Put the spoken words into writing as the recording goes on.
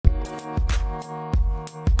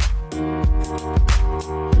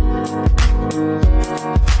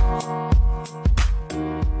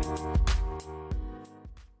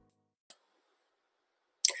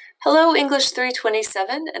English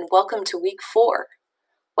 327, and welcome to week 4.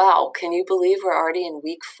 Wow, can you believe we're already in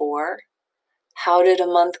week 4? How did a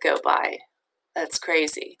month go by? That's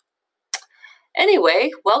crazy.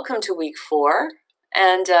 Anyway, welcome to week 4,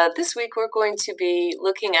 and this week we're going to be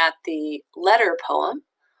looking at the letter poem,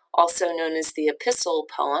 also known as the epistle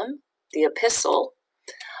poem, the epistle.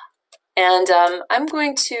 And I'm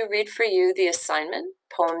going to read for you the assignment,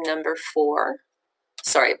 poem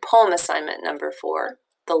assignment number 4,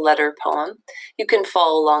 the letter poem. You can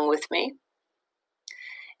follow along with me.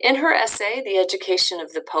 In her essay, The Education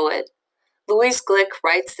of the Poet, Louise Glück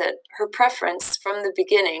writes that her preference from the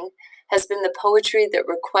beginning has been the poetry that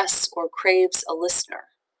requests or craves a listener,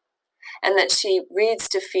 and that she reads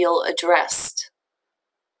to feel addressed.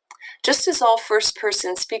 Just as all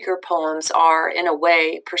first-person speaker poems are, in a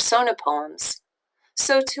way, persona poems,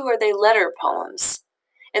 so too are they letter poems,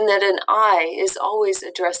 in that an I is always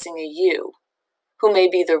addressing a you, who may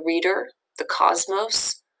be the reader, the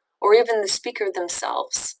cosmos, or even the speaker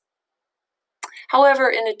themselves. However,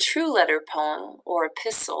 in a true letter poem or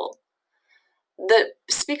epistle, the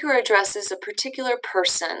speaker addresses a particular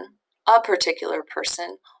person on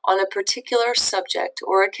a particular subject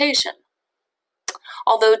or occasion.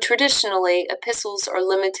 Although traditionally epistles are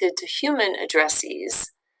limited to human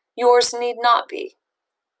addressees, yours need not be.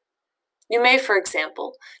 You may, for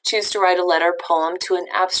example, choose to write a letter poem to an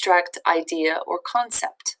abstract idea or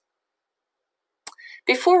concept.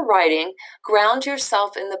 Before writing, ground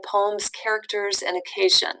yourself in the poem's characters and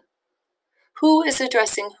occasion. Who is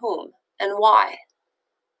addressing whom and why?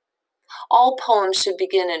 All poems should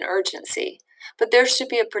begin in urgency, but there should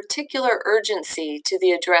be a particular urgency to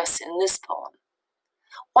the address in this poem.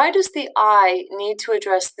 Why does the I need to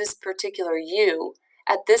address this particular you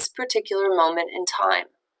at this particular moment in time?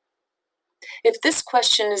 If this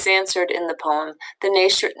question is answered in the poem, the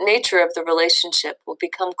nature of the relationship will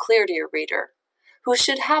become clear to your reader, who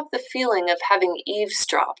should have the feeling of having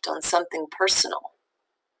eavesdropped on something personal.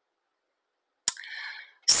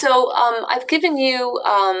 So I've given you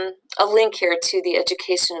a link here to The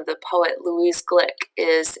Education of the Poet. Louise Glück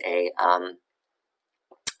is a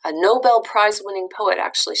Nobel Prize-winning poet,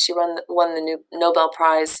 actually. She won the Nobel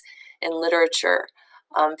Prize in Literature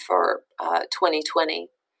for 2020.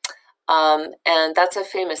 And that's a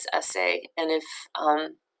famous essay. And if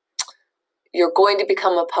you're going to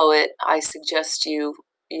become a poet, I suggest you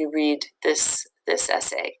read this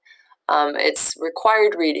essay. It's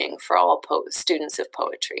required reading for all students of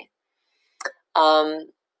poetry.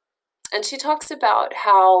 And she talks about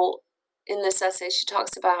how, in this essay, she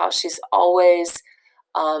talks about how she's always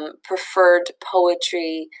preferred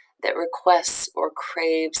poetry that requests or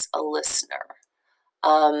craves a listener.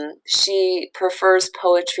 She prefers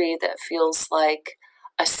poetry that feels like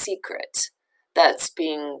a secret that's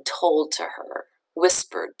being told to her,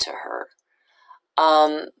 whispered to her.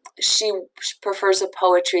 She prefers a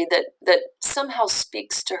poetry that somehow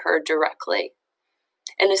speaks to her directly,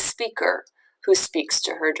 and a speaker who speaks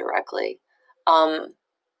to her directly.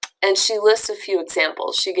 And she lists a few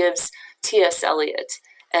examples. She gives T.S. Eliot,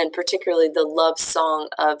 and particularly the love song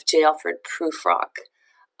of J. Alfred Prufrock,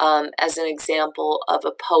 as an example of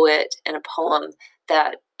a poet and a poem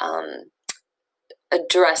that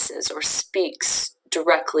addresses or speaks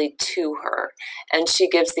directly to her. And she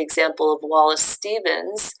gives the example of Wallace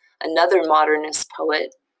Stevens, another modernist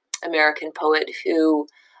poet, American poet, who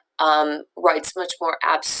writes much more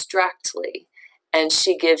abstractly. And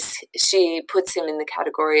she puts him in the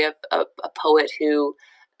category of a poet who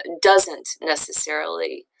doesn't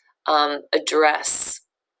necessarily address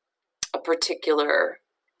a particular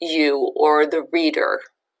you or the reader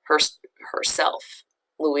herself,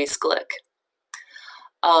 Louise Glück.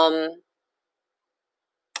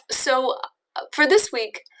 So for this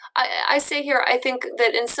week, I say here, I think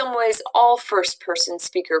that in some ways all first-person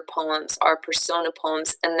speaker poems are persona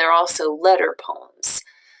poems, and they're also letter poems.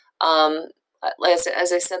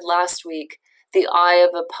 As I said last week, the I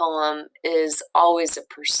of a poem is always a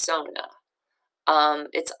persona.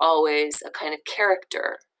 It's always a kind of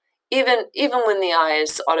character, even when the I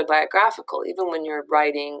is autobiographical, even when you're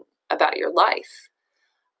writing about your life,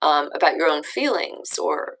 about your own feelings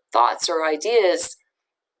or thoughts or ideas,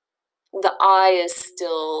 the I is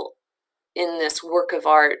still in this work of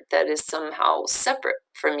art that is somehow separate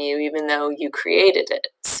from you, even though you created it.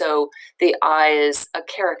 So the I is a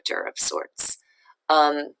character of sorts.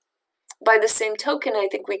 By the same token, I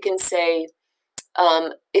think we can say,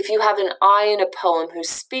 if you have an I in a poem who's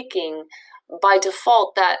speaking, by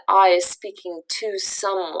default, that I is speaking to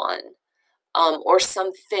someone or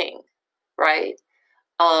something, right?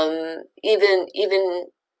 Even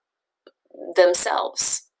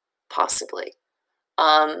themselves, possibly.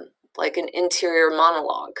 like an interior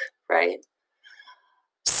monologue, right?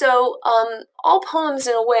 So all poems,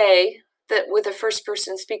 in a way, that with a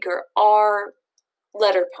first-person speaker are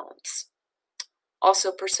letter poems,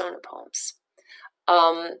 also persona poems.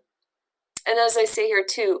 And as I say here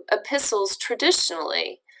too, epistles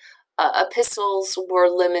traditionally, epistles were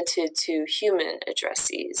limited to human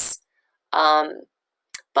addressees.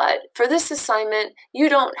 But for this assignment, you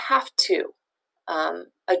don't have to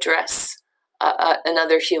address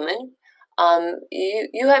another human.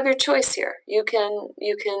 You have your choice here. You can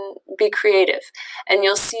be creative, and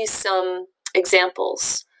you'll see some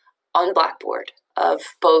examples on Blackboard of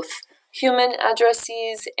both human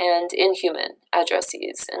addressees and inhuman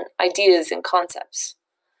addressees, and ideas and concepts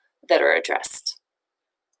that are addressed.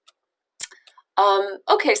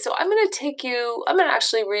 Okay, so I'm going to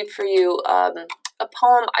actually read for you a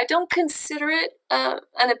poem. I don't consider it an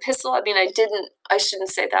epistle. I mean, I shouldn't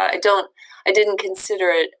say that. I didn't consider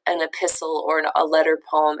it an epistle or a letter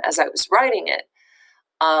poem as I was writing it.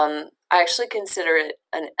 I actually consider it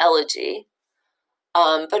an elegy.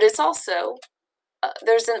 But it's also,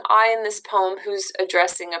 there's an I in this poem who's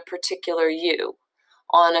addressing a particular you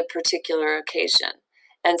on a particular occasion.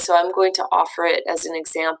 And so I'm going to offer it as an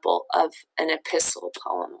example of an epistle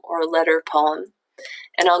poem or a letter poem.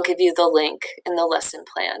 And I'll give you the link in the lesson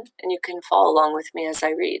plan, and you can follow along with me as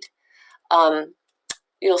I read.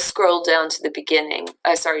 You'll scroll down to the beginning,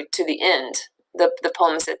 to the end. The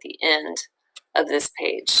poem is at the end of this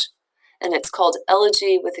page. And it's called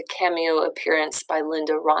Elegy with a Cameo Appearance by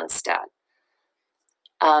Linda Ronstadt.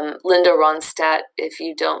 Linda Ronstadt, if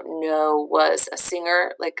you don't know, was a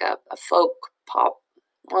singer, like a folk pop,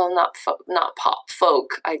 well, not pop,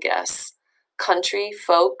 folk, I guess, country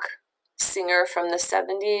folk singer from the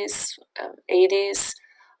 70s, 80s.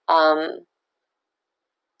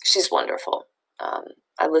 She's wonderful.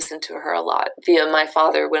 I listened to her a lot via my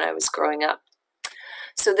father when I was growing up.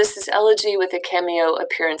 So this is Elegy with a Cameo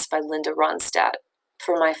Appearance by Linda Ronstadt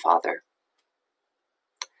for my father.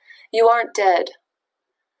 You aren't dead,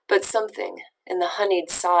 but something in the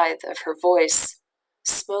honeyed scythe of her voice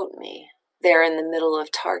smote me there in the middle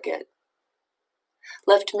of Target,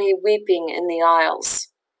 left me weeping in the aisles,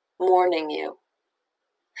 mourning you,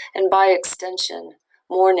 and by extension,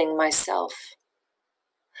 mourning myself,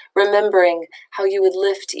 remembering how you would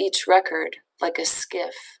lift each record like a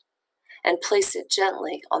skiff and place it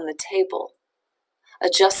gently on the table,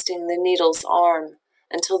 adjusting the needle's arm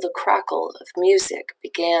until the crackle of music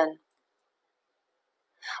began.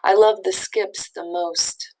 I loved the skips the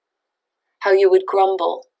most, how you would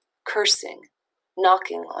grumble, cursing,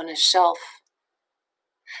 knocking on a shelf,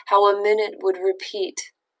 how a minute would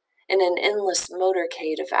repeat in an endless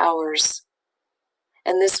motorcade of hours,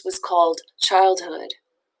 and this was called childhood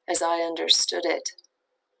as I understood it.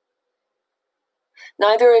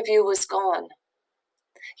 Neither of you was gone,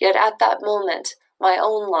 yet at that moment my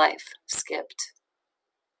own life skipped,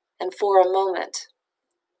 and for a moment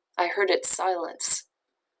I heard its silence.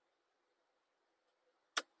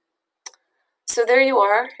 So there you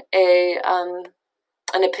are, an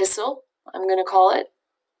epistle, I'm going to call it,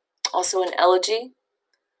 also an elegy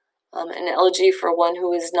for one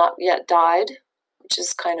who has not yet died, which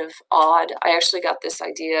is kind of odd. I actually got this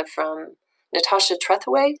idea from Natasha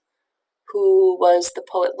Trethewey, who was the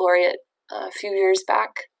poet laureate several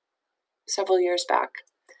years back.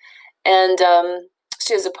 And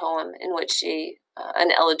she has a poem in which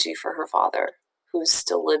an elegy for her father, who's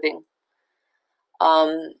still living.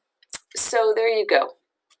 So there you go.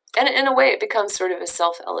 And in a way, it becomes sort of a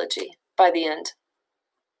self-elegy by the end.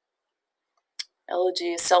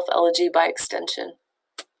 Elegy, self-elegy by extension.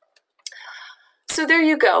 So there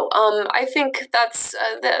you go. I think that's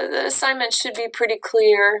the assignment should be pretty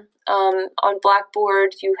clear. On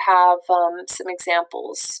Blackboard, you have some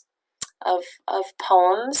examples of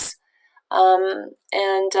poems, and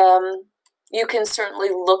you can certainly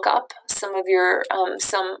look up some of your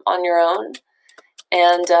some on your own.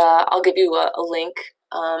 And I'll give you a link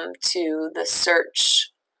to the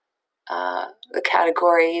search, the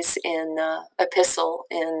categories in epistle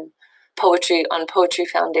in poetry on Poetry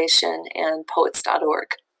Foundation and poets.org.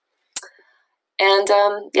 And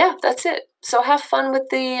yeah, that's it. So have fun with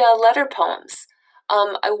the letter poems.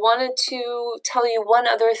 I wanted to tell you one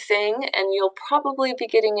other thing, and you'll probably be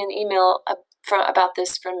getting an email about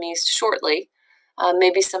this from me shortly,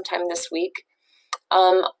 maybe sometime this week.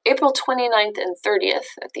 April 29th and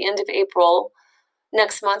 30th, at the end of April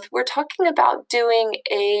next month, we're talking about doing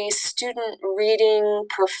a student reading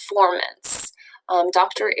performance.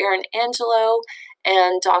 Dr. Erin Angelo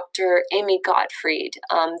and Dr. Amy Gottfried,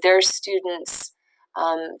 their students,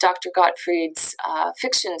 Dr. Gottfried's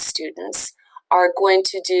fiction students, are going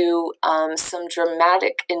to do some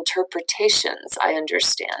dramatic interpretations, I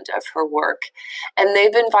understand, of her work. And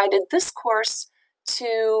they've invited this course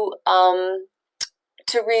to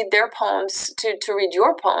read their poems, to read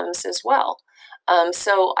your poems as well.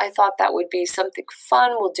 So I thought that would be something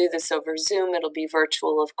fun. We'll do this over Zoom. It'll be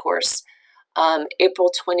virtual, of course.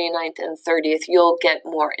 April 29th and 30th. You'll get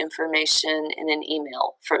more information in an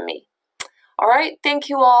email from me. All right, thank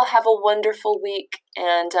you all. Have a wonderful week.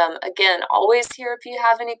 And again, always here if you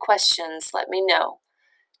have any questions, let me know.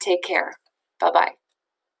 Take care. Bye-bye.